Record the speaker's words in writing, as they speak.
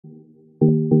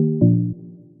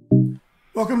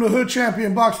Welcome to Hood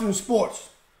Champion Boxing and Sports.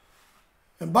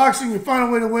 In boxing, you find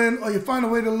a way to win or you find a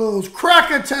way to lose.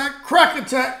 Crack attack, crack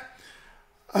attack.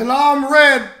 Alarm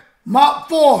red, mop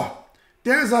 4.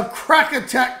 There's a crack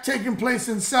attack taking place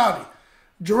in Saudi.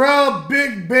 Jarrell,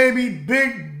 big baby,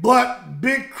 big butt,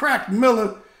 big crack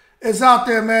Miller is out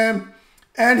there, man.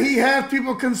 And he has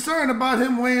people concerned about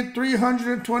him weighing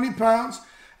 320 pounds.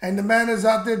 And the man is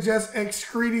out there just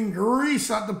excreting grease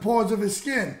out the pores of his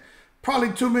skin.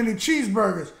 Probably too many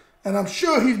cheeseburgers. And I'm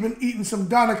sure he's been eating some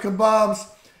doner kebabs,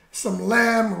 some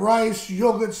lamb, rice,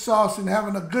 yogurt sauce, and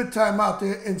having a good time out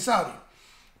there in Saudi.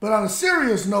 But on a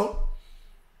serious note,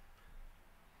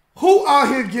 who out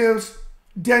here gives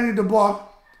Daniel Dubois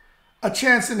a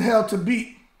chance in hell to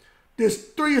beat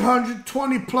this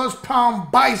 320-plus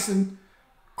pound bison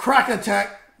crack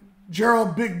attack,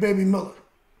 Jarrell Big Baby Miller?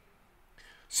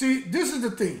 See, this is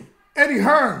the thing. Eddie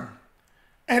Hearn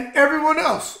and everyone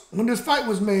else, when this fight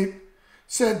was made,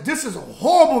 said this is a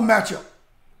horrible matchup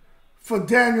for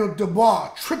Daniel Dubois,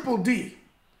 Triple D,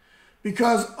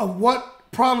 because of what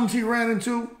problems he ran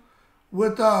into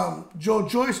with Joe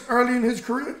Joyce early in his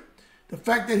career. The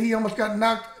fact that he almost got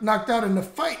knocked out in the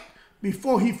fight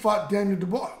before he fought Daniel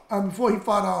Dubois, before he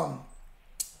fought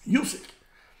Usyk.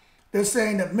 They're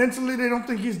saying that mentally they don't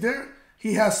think he's there.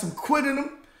 He has some quit in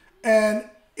him. And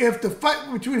if the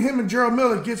fight between him and Jarrell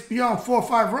Miller gets beyond 4 or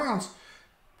 5 rounds,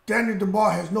 Daniel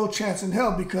Dubois has no chance in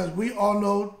hell, because we all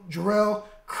know Jarrell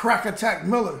crack attack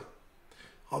Miller.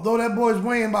 Although that boy is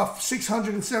weighing about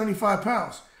 675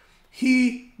 pounds,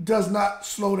 he does not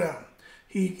slow down.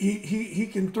 He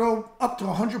can throw up to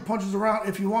 100 punches around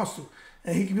if he wants to.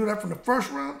 And he can do that from the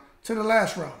first round to the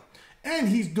last round. And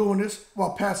he's doing this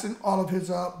while passing all of his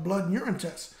blood and urine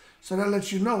tests. So that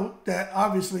lets you know that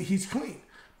obviously he's clean.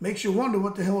 Makes you wonder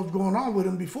what the hell was going on with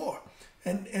him before.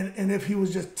 And if he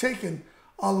was just taking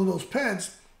all of those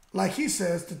peds, like he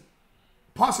says, to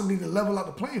possibly to level out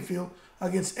the playing field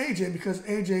against AJ, because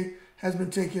AJ has been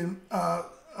taking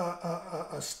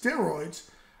steroids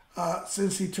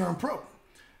since he turned pro.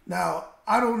 Now,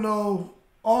 I don't know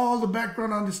all the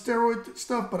background on the steroid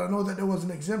stuff, but I know that there was an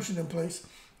exemption in place,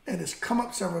 and it's come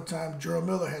up several times. Jarrell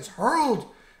Miller has hurled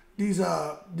these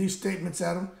statements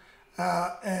at him,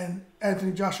 and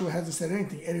Anthony Joshua hasn't said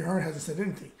anything. Eddie Hearn hasn't said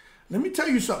anything. Let me tell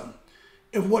you something.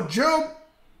 If what Jarrell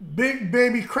Big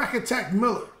Baby Crack Attack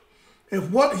Miller,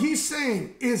 if what he's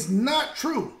saying is not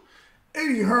true,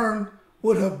 Eddie Hearn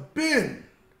would have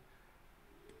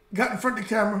got in front of the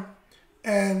camera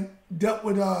and dealt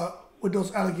with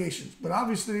those allegations. But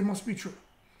obviously they must be true.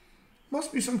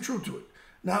 Must be some truth to it.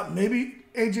 Now, maybe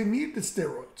AJ needed the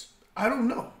steroids. I don't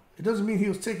know. It doesn't mean he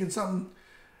was taking something,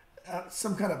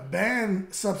 some kind of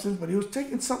banned substance, but he was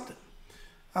taking something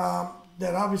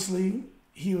that obviously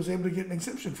he was able to get an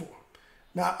exemption for.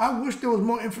 Now, I wish there was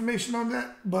more information on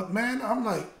that, but man, I'm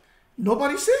like,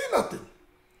 nobody's saying nothing.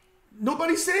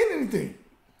 Nobody's saying anything.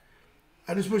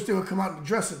 I just wish they would come out and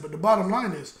address it. But the bottom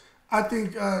line is, I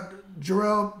think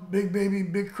Jarrell, Big Baby,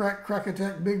 Big Crack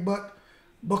Attack, Big Butt,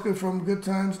 Booker from Good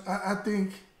Times. I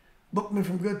think Bookman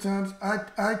from Good Times. I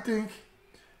think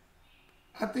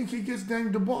he gets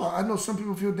Daniel Dubois. I know some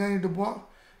people feel Daniel Dubois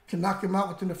can knock him out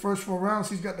within the first 4 rounds.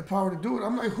 He's got the power to do it.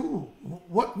 I'm like, who?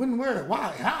 What? When? Where?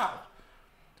 Why? How?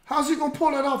 How's he going to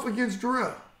pull that off against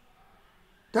Jarrell?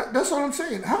 That's what I'm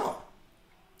saying. How?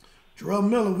 Jarrell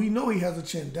Miller, we know he has a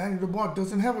chin. Daniel Dubois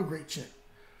doesn't have a great chin.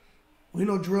 We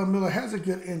know Jarrell Miller has a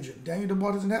good engine. Daniel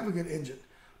Dubois doesn't have a good engine.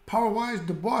 Power-wise,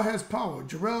 Dubois has power.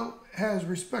 Jarrell has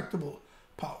respectable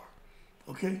power.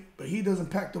 Okay? But he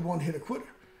doesn't pack the one-hitter quitter.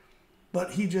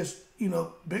 But he just,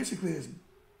 basically just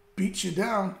beats you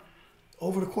down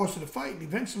over the course of the fight. And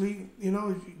eventually,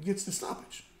 gets the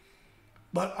stoppage.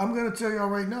 But I'm going to tell y'all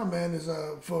right now, man, is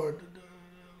for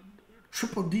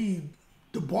Triple D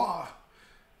Dubois,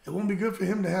 it won't be good for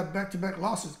him to have back-to-back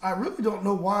losses. I really don't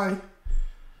know why.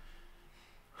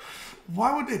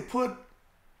 Why would they put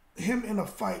him in a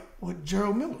fight with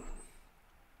Jarrell Miller?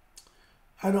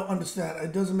 I don't understand.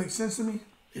 It doesn't make sense to me.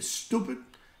 It's stupid.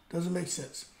 Doesn't make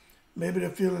sense. Maybe they're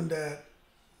feeling that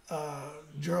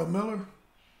Jarrell Miller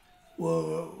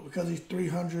will, because he's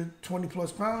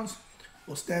 320-plus pounds,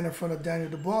 will stand in front of Daniel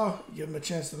Dubois, give him a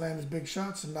chance to land his big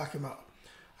shots and knock him out.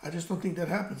 I just don't think that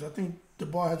happens. I think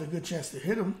Dubois has a good chance to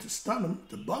hit him, to stun him,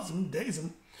 to buzz him, daze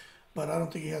him, but I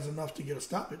don't think he has enough to get a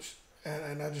stoppage.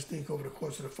 And I just think over the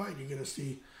course of the fight, you're going to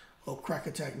see Crack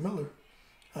Attack Miller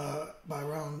by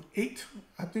round 8.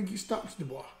 I think he stops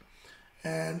Dubois.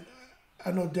 And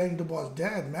I know Daniel Dubois'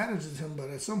 dad manages him,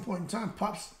 but at some point in time,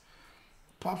 Pops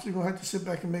Pops are going to have to sit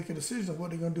back and make a decision of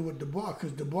what they're going to do with Dubois,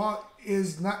 because Dubois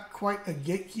is not quite a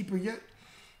gatekeeper yet,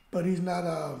 but he's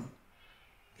not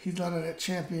he's not at that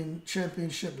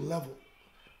championship level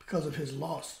because of his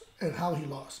loss and how he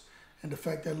lost, and the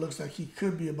fact that it looks like he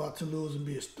could be about to lose and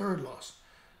be his third loss.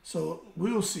 So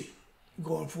we will see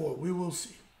going forward. We will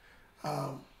see.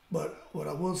 But what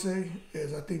I will say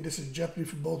is I think this is jeopardy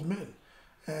for both men.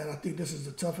 And I think this is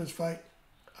the toughest fight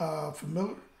for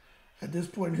Miller at this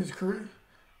point in his career.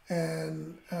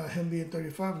 And him being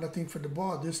 35. And I think for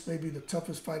DuBois, this may be the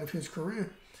toughest fight of his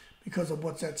career because of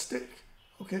what's at stake.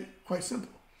 Okay? Quite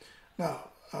simple. Now,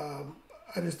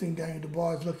 I just think Daniel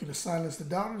DuBois is looking to silence the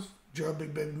doubters. Jarrell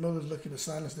Big Baby Miller is looking to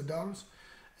silence the doubters.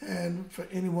 And for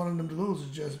any one of them to lose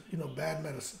is just, bad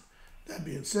medicine. That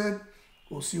being said,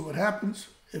 we'll see what happens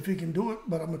if he can do it.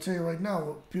 But I'm going to tell you right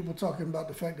now, people talking about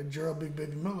the fact that Jarrell Big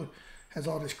Baby Miller has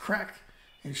all this crack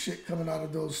and shit coming out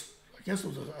of those, I guess it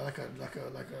was like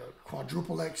a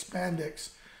quadruple X spandex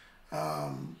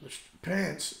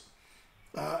pants.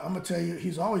 I'm going to tell you,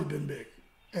 he's always been big.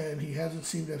 And he hasn't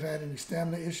seemed to have had any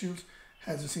stamina issues,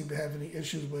 hasn't seemed to have any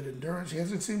issues with endurance. He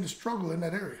hasn't seemed to struggle in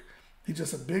that area. He's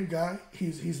just a big guy.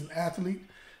 He's an athlete.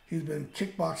 He's been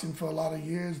kickboxing for a lot of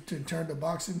years to turn to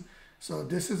boxing. So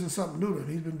this isn't something new to him.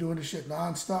 He's been doing this shit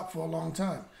nonstop for a long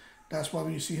time. That's why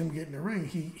when you see him get in the ring,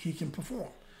 he can perform.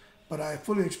 But I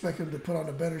fully expect him to put on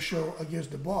a better show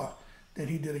against DuBois than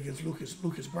he did against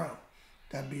Lucas Brown.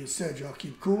 That being said, y'all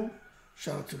keep cool.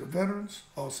 Shout out to the veterans,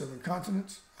 all 7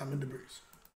 continents. I'm in the breeze.